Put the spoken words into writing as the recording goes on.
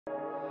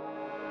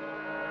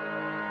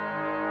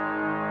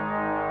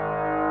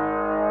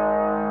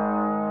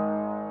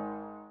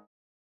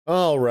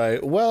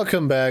Alright,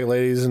 welcome back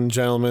ladies and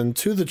gentlemen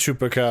to the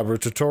Chupacabra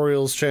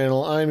Tutorials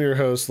channel. I'm your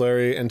host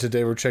Larry, and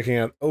today we're checking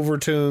out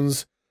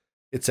Overtunes.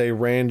 It's a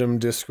random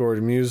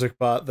Discord music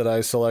bot that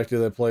I selected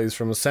that plays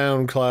from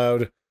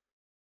Soundcloud,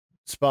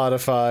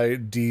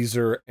 Spotify,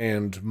 Deezer,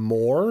 and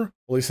more.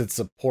 At least it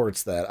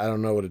supports that. I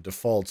don't know what it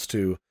defaults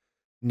to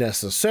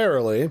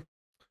necessarily.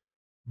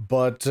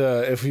 But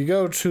if you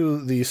go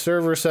to the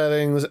server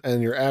settings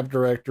and your app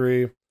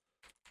directory,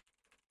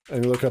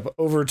 and you look up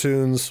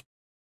Overtunes,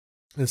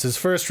 it's his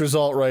first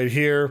result right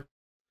here.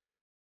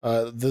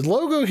 The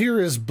logo here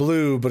is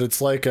blue, but it's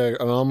like an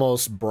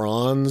almost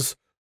bronze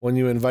when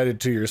you invite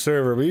it to your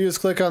server. But you just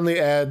click on the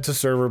Add to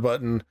Server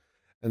button,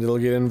 and it'll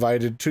get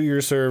invited to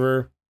your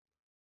server.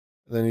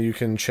 Then you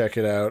can check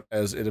it out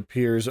as it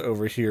appears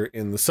over here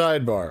in the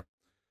sidebar.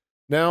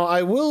 Now,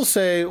 I will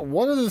say,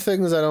 one of the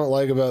things I don't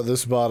like about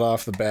this bot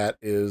off the bat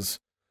is,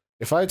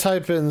 if I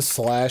type in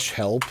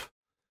 /help,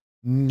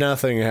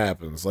 nothing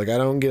happens. Like, I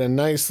don't get a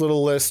nice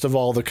little list of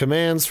all the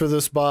commands for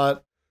this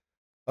bot.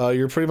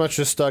 You're pretty much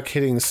just stuck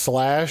hitting /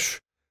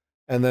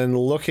 and then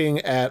looking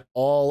at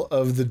all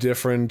of the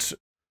different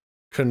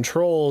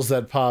controls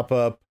that pop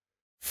up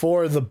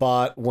for the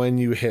bot when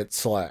you hit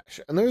 /.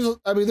 And there's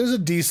a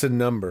decent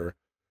number.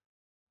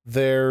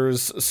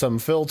 There's some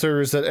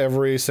filters that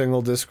every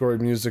single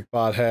Discord music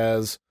bot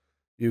has.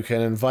 You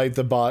can invite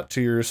the bot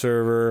to your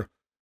server.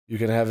 You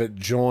can have it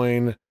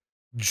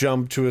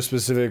jump to a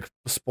specific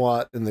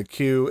spot in the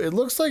queue. It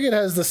looks like it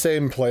has the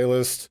same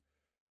playlist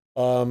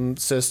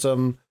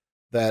system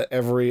that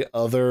every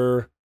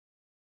other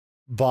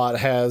bot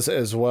has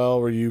as well,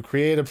 where you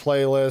create a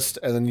playlist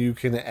and then you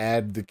can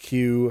add the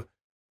queue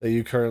that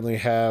you currently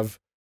have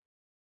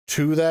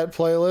to that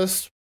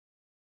playlist.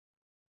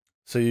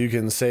 So you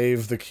can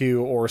save the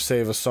queue or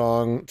save a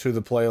song to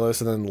the playlist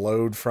and then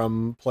load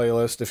from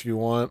playlist if you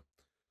want.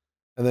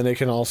 And then it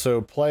can also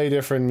play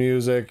different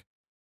music.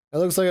 It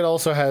looks like it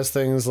also has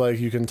things like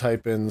you can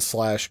type in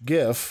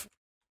 /GIF.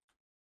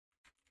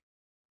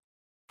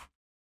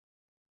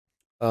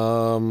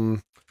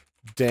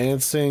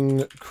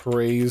 Dancing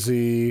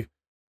crazy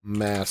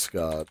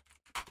mascot.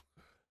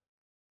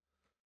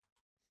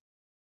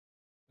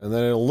 And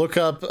then it'll look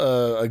up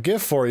a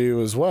GIF for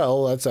you as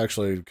well. That's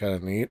actually kind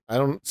of neat. I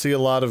don't see a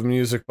lot of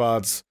music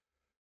bots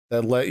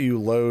that let you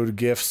load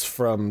GIFs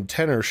from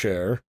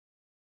Tenorshare.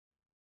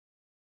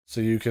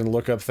 So you can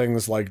look up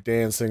things like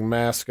dancing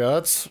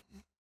mascots.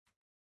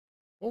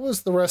 What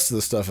was the rest of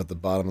the stuff at the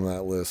bottom of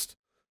that list?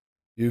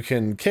 You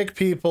can kick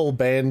people,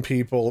 ban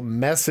people,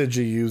 message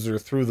a user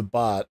through the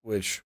bot,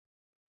 which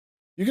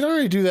you can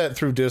already do that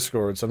through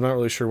Discord, so I'm not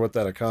really sure what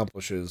that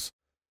accomplishes.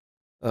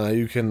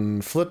 You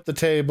can flip the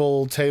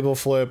table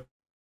flip.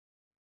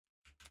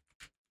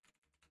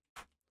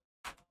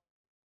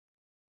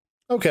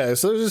 Okay,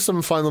 so there's just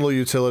some fun little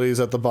utilities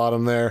at the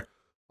bottom there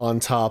on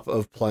top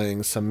of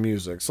playing some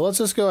music. So let's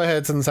just go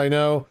ahead, since I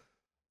know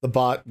the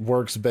bot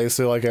works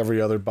basically like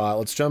every other bot.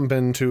 Let's jump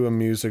into a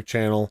music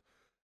channel,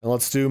 and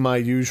let's do my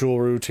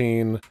usual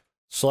routine,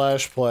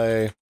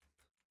 /play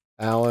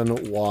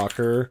Alan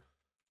Walker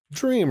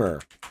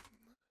Dreamer.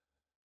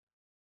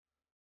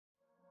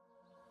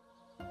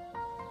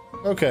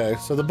 Okay,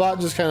 so the bot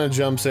just kind of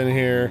jumps in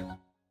here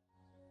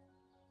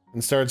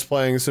and starts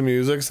playing some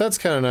music, so that's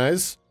kind of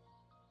nice.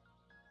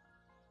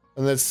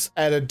 And that's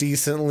at a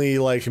decently,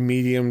 like,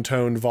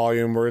 medium-toned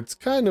volume, where it's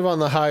kind of on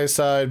the high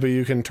side, but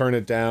you can turn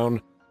it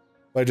down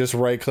by just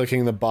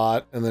right-clicking the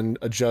bot and then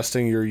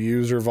adjusting your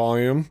user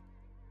volume.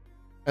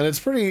 And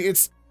it's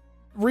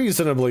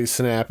reasonably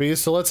snappy,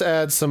 so let's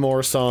add some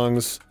more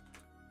songs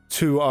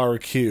to our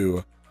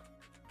queue.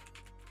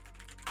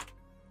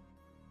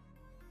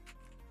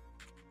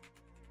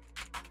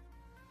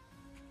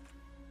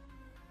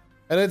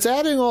 And it's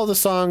adding all the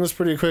songs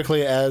pretty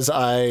quickly as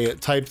I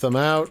type them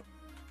out.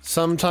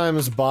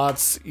 Sometimes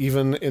bots,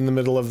 even in the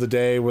middle of the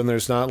day when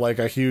there's not like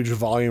a huge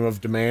volume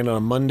of demand on a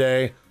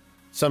Monday,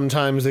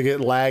 sometimes they get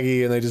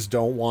laggy and they just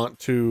don't want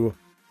to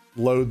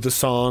load the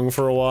song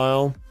for a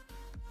while.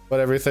 But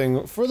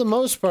everything, for the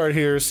most part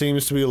here,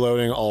 seems to be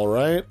loading all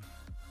right.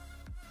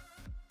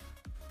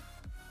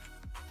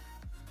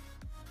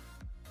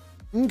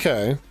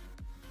 Okay.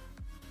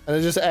 And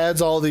it just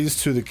adds all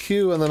these to the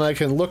queue, and then I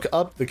can look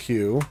up the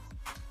queue.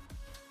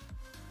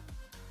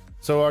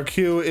 So our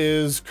queue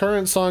is,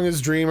 current song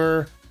is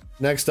Dreamer,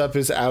 next up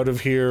is Out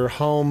of Here,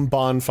 Home,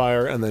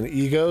 Bonfire, and then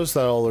Egos.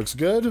 That all looks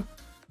good.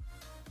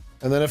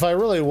 And then if I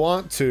really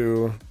want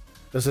to,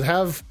 does it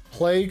have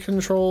play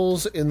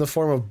controls in the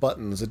form of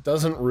buttons? It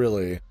doesn't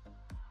really.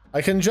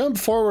 I can jump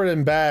forward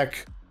and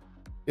back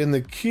in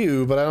the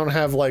queue, but I don't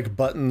have like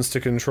buttons to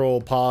control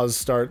pause,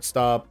 start,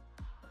 stop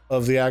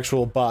of the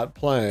actual bot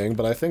playing,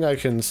 but I think I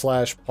can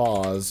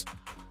 /pause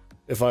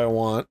if I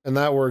want, and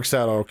that works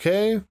out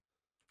okay.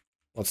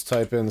 Let's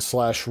type in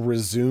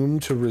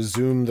 /resume to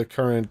resume the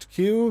current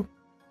queue.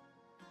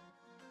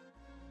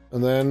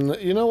 And then,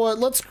 you know what?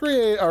 Let's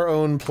create our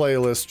own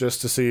playlist just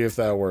to see if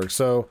that works.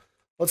 So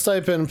let's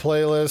type in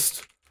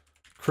playlist,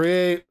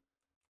 create,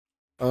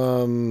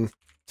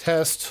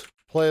 test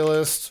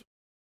playlist.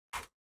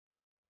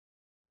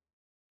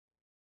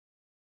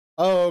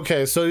 Oh,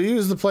 okay. So to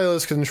use the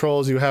playlist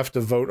controls, you have to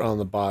vote on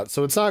the bot.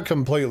 So it's not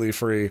completely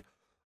free,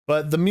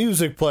 but the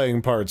music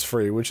playing part's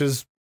free, which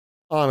is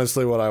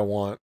honestly what I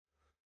want.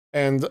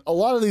 And a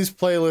lot of these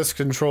playlist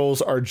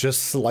controls are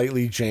just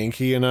slightly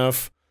janky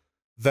enough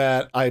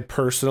that I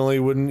personally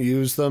wouldn't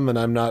use them, and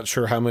I'm not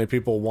sure how many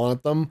people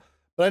want them,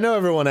 but I know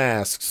everyone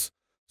asks.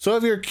 So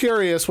if you're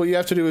curious, what you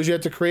have to do is you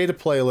have to create a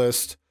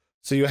playlist,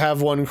 so you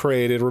have one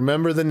created,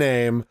 remember the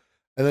name,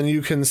 and then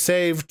you can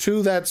save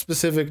to that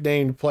specific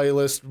named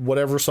playlist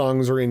whatever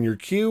songs are in your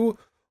queue,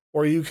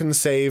 or you can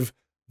save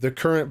the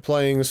current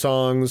playing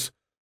songs,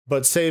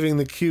 but saving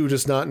the queue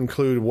does not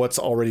include what's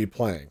already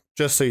playing,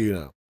 just so you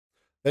know.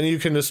 Then you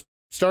can just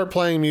start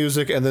playing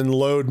music and then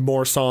load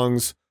more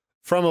songs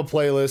from a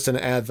playlist and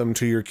add them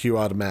to your queue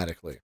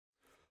automatically.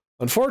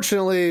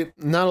 Unfortunately,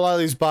 not a lot of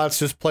these bots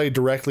just play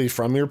directly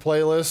from your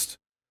playlist,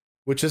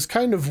 which is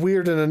kind of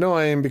weird and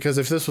annoying because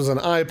if this was an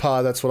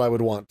iPod, that's what I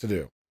would want to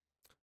do.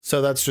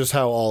 So that's just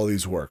how all of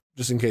these work,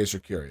 just in case you're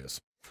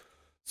curious.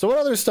 So what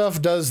other stuff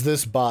does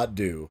this bot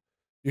do?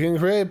 You can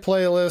create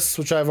playlists,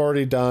 which I've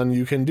already done.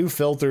 You can do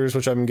filters,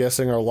 which I'm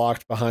guessing are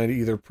locked behind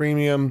either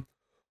premium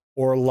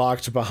or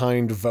locked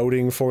behind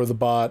voting for the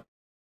bot.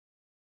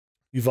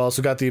 You've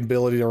also got the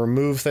ability to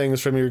remove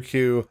things from your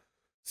queue,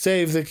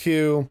 save the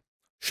queue,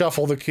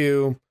 shuffle the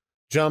queue,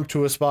 jump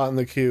to a spot in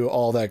the queue,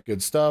 all that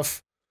good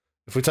stuff.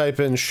 If we type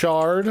in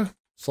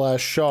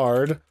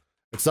shard/shard,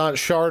 it's not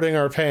sharding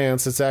our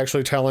pants, it's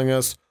actually telling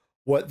us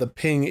what the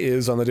ping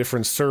is on the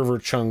different server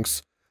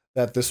chunks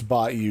that this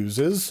bot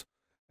uses.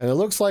 And it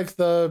looks like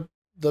the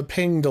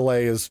ping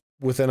delay is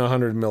within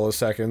 100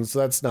 milliseconds.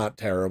 That's not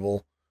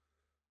terrible.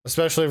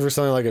 Especially for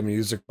something like a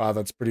music bot,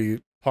 that's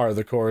pretty part of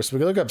the course. We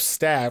can look up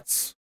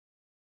stats.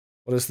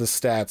 What does the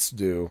stats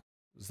do?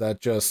 Is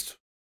that just...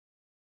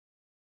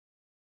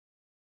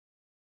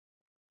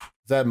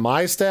 Is that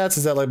my stats?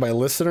 Is that like my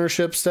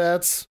listenership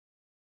stats?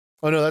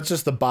 Oh no, that's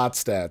just the bot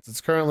stats. It's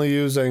currently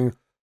using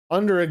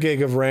under a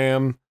gig of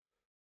RAM.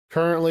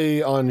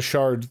 Currently on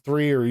shard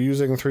 3 or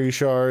using 3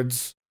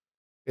 shards.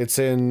 It's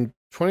in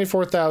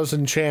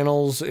 24,000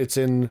 channels. It's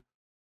in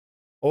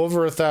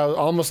over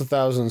almost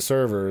 1,000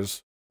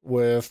 servers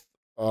with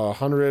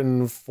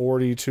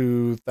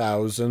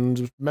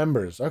 142,000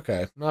 members.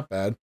 Okay, not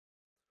bad.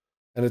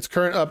 And its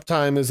current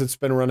uptime is it's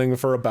been running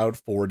for about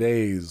 4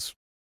 days.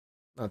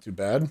 Not too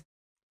bad.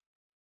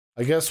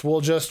 I guess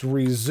we'll just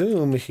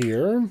resume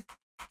here.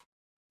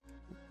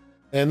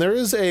 And there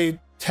is a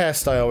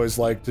test I always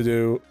like to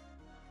do.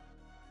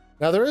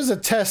 Now, there is a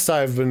test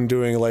I've been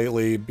doing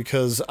lately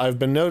because I've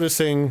been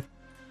noticing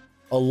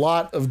a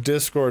lot of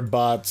Discord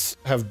bots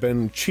have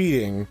been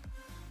cheating.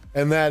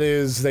 And that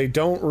is, they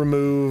don't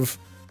remove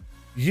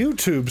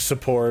YouTube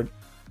support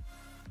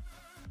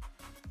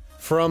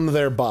from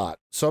their bot.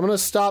 So I'm going to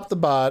stop the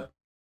bot.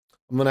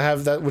 I'm going to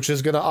have that, which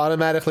is going to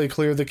automatically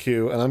clear the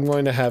queue, and I'm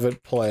going to have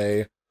it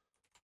play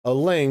a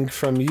link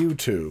from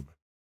YouTube.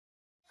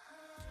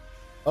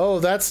 Oh,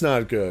 that's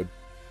not good.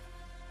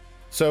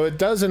 So it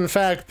does in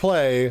fact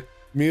play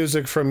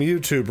music from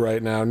YouTube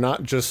right now,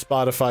 not just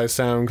Spotify,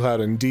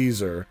 SoundCloud, and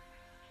Deezer.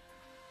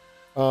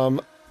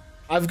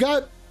 I've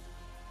got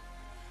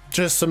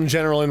just some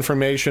general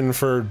information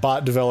for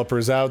bot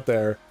developers out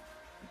there.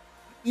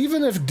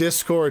 Even if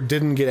Discord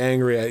didn't get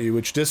angry at you,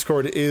 which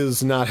Discord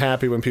is not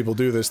happy when people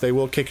do this, they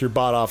will kick your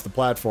bot off the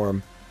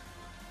platform.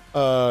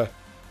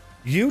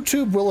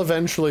 YouTube will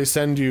eventually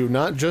send you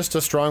not just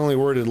a strongly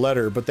worded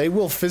letter, but they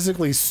will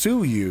physically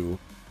sue you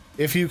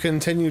if you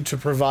continue to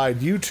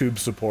provide YouTube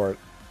support.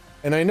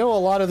 And I know a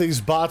lot of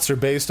these bots are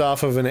based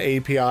off of an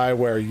API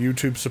where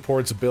YouTube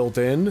support's built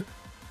in,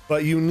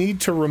 but you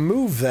need to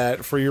remove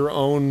that for your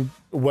own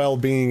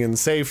well-being and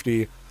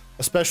safety,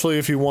 especially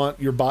if you want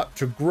your bot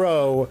to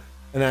grow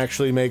and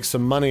actually make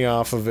some money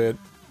off of it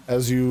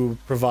as you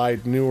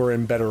provide newer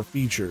and better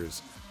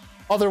features.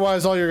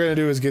 Otherwise, all you're going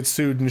to do is get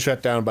sued and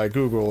shut down by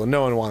Google, and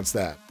no one wants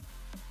that.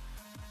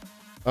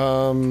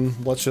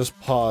 Let's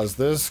just pause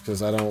this,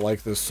 because I don't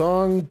like this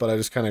song, but I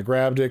just kind of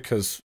grabbed it,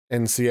 because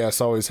NCS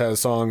always has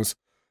songs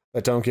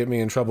that don't get me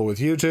in trouble with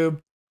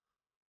YouTube.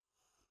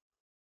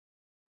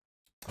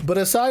 But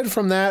aside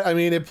from that, I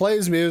mean, it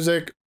plays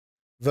music.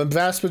 The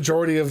vast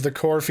majority of the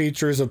core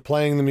features of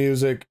playing the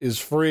music is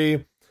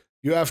free.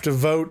 You have to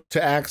vote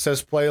to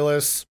access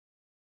playlists.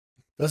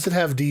 Does it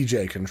have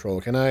DJ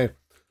control? Can I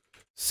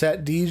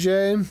set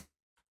DJ?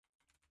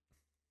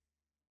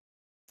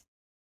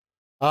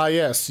 Ah,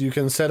 yes, you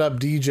can set up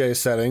DJ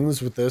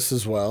settings with this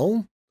as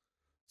well.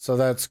 So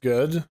that's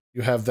good.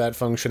 You have that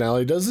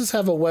functionality. Does this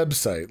have a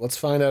website? Let's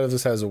find out if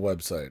this has a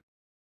website.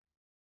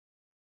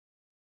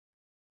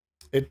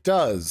 It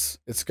does.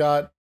 It's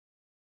got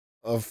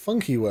a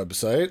funky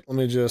website. Let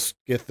me just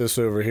get this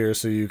over here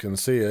so you can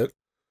see it.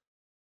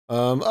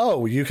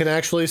 Oh, you can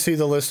actually see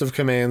the list of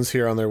commands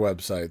here on their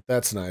website.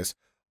 That's nice.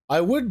 I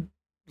would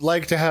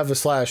like to have a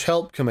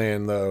 /help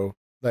command, though.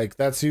 Like,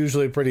 that's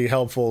usually pretty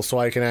helpful so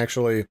I can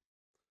actually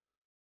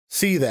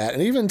see that.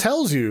 And even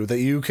tells you that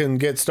you can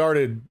get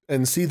started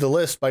and see the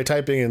list by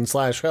typing in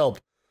 /help.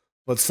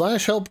 But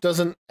 /help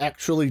doesn't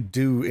actually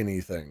do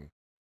anything.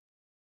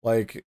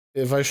 Like,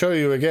 if I show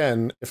you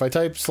again, if I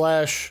type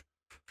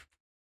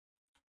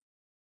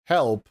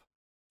 /help,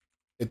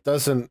 it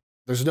doesn't,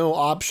 there's no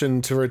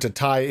option for it to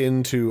tie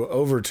into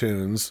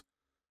Overtunes.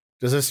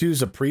 Does this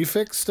use a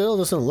prefix still?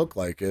 Doesn't look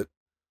like it.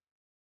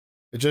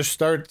 It just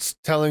starts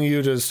telling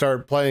you to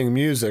start playing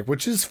music,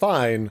 which is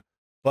fine.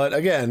 But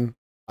again,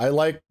 I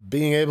like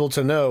being able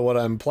to know what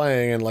I'm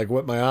playing and like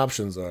what my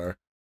options are.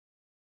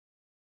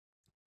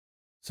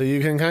 So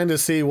you can kind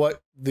of see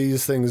what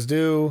these things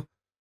do.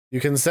 You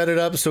can set it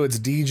up so it's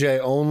DJ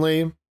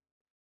only.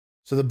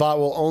 So the bot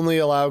will only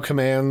allow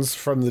commands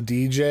from the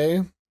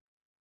DJ.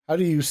 How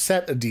do you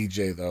set a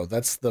DJ though?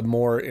 That's the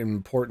more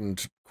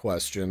important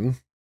question.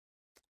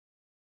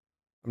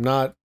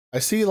 I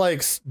see like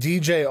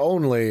DJ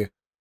only,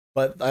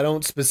 but I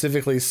don't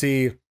specifically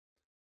see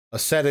a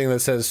setting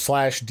that says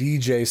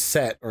 /DJ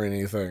set or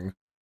anything.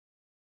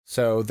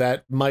 So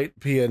that might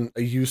be a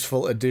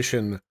useful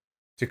addition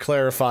to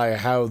clarify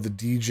how the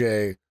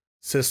DJ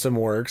system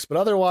works. But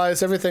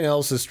otherwise, everything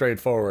else is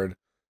straightforward.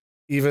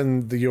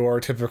 Even your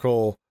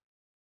typical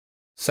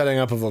setting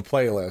up of a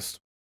playlist.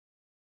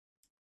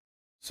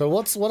 So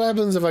what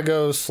happens if I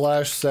go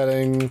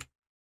 /setting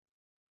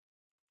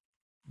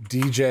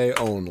DJ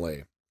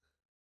only?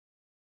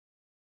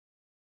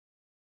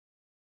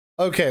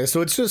 Okay, so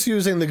it's just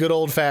using the good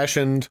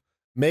old-fashioned,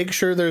 make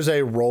sure there's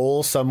a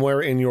role somewhere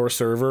in your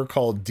server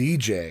called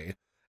DJ,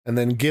 and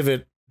then give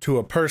it to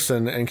a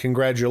person, and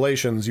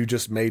congratulations, you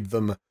just made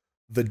them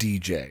the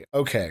DJ.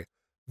 Okay,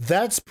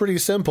 that's pretty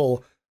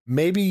simple.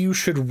 Maybe you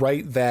should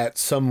write that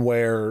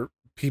somewhere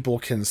people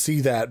can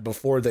see that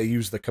before they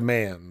use the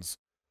commands,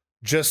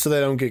 just so they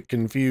don't get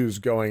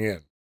confused going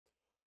in.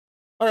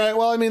 All right,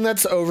 well, I mean,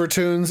 that's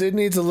Overtunes. It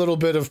needs a little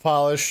bit of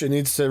polish. It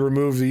needs to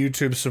remove the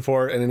YouTube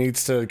support, and it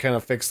needs to kind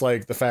of fix,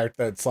 like, the fact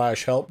that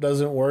 /help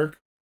doesn't work.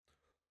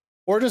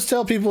 Or just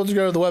tell people to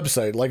go to the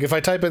website. Like, if I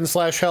type in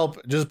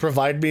 /help, just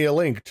provide me a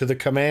link to the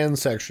command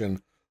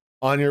section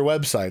on your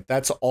website.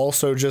 That's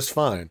also just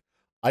fine.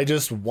 I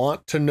just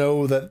want to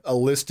know that a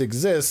list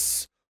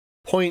exists.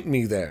 Point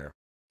me there.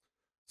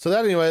 So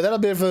that, anyway, that'll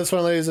be it for this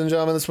one, ladies and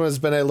gentlemen. This one has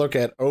been a look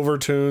at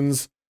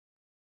Overtunes.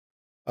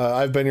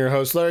 I've been your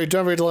host, Larry.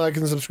 Don't forget to like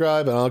and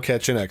subscribe, and I'll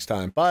catch you next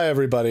time. Bye,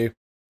 everybody,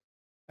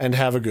 and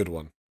have a good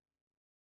one.